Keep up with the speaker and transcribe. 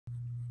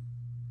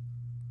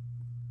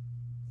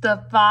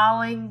The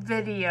following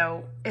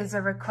video is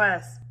a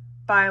request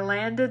by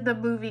Landon the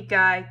Movie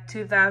Guy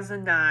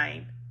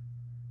 2009.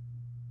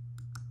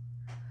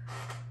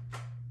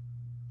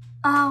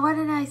 Oh, what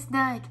a nice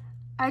night.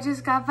 I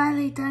just got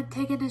finally done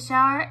taking a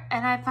shower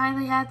and I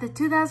finally have the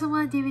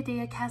 2001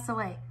 DVD of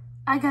Castaway.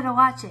 I gotta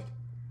watch it.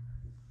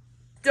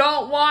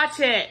 Don't watch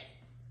it!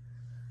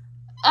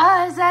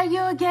 Is that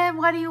you again?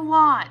 What do you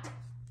want?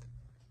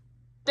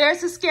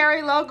 There's a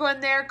scary logo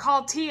in there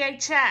called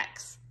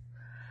THX.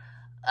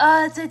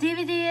 It's a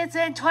DVD. It's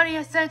in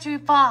 20th Century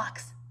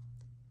Fox.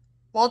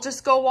 Well,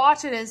 just go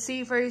watch it and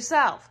see for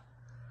yourself.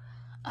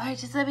 Alright,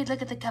 just let me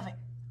look at the cover.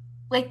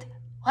 Wait,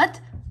 what?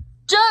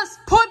 Just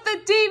put the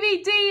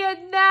DVD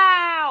in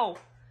now!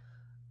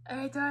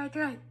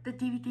 Alright. The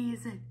DVD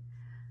is in.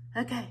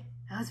 Okay,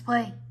 now it's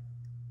playing.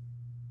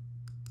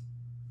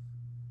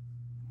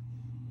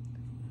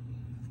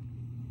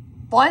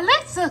 Boy,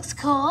 this looks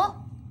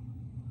cool.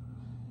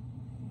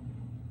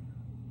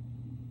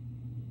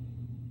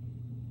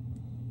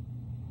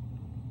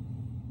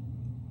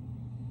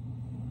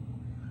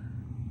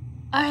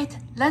 Alright,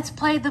 let's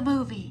play the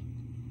movie.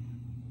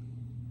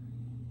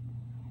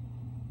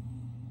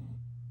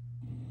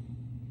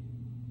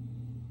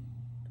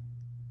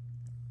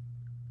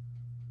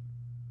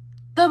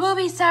 The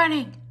movie's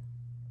starting.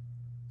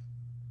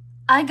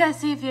 I gotta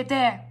see if you're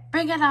there.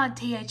 Bring it on,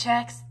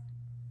 THX.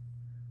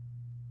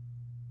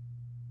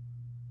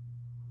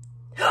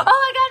 Oh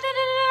my god,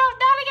 no,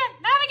 not again,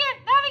 no.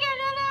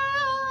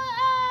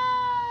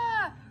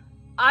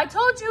 I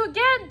told you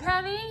again,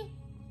 Penny.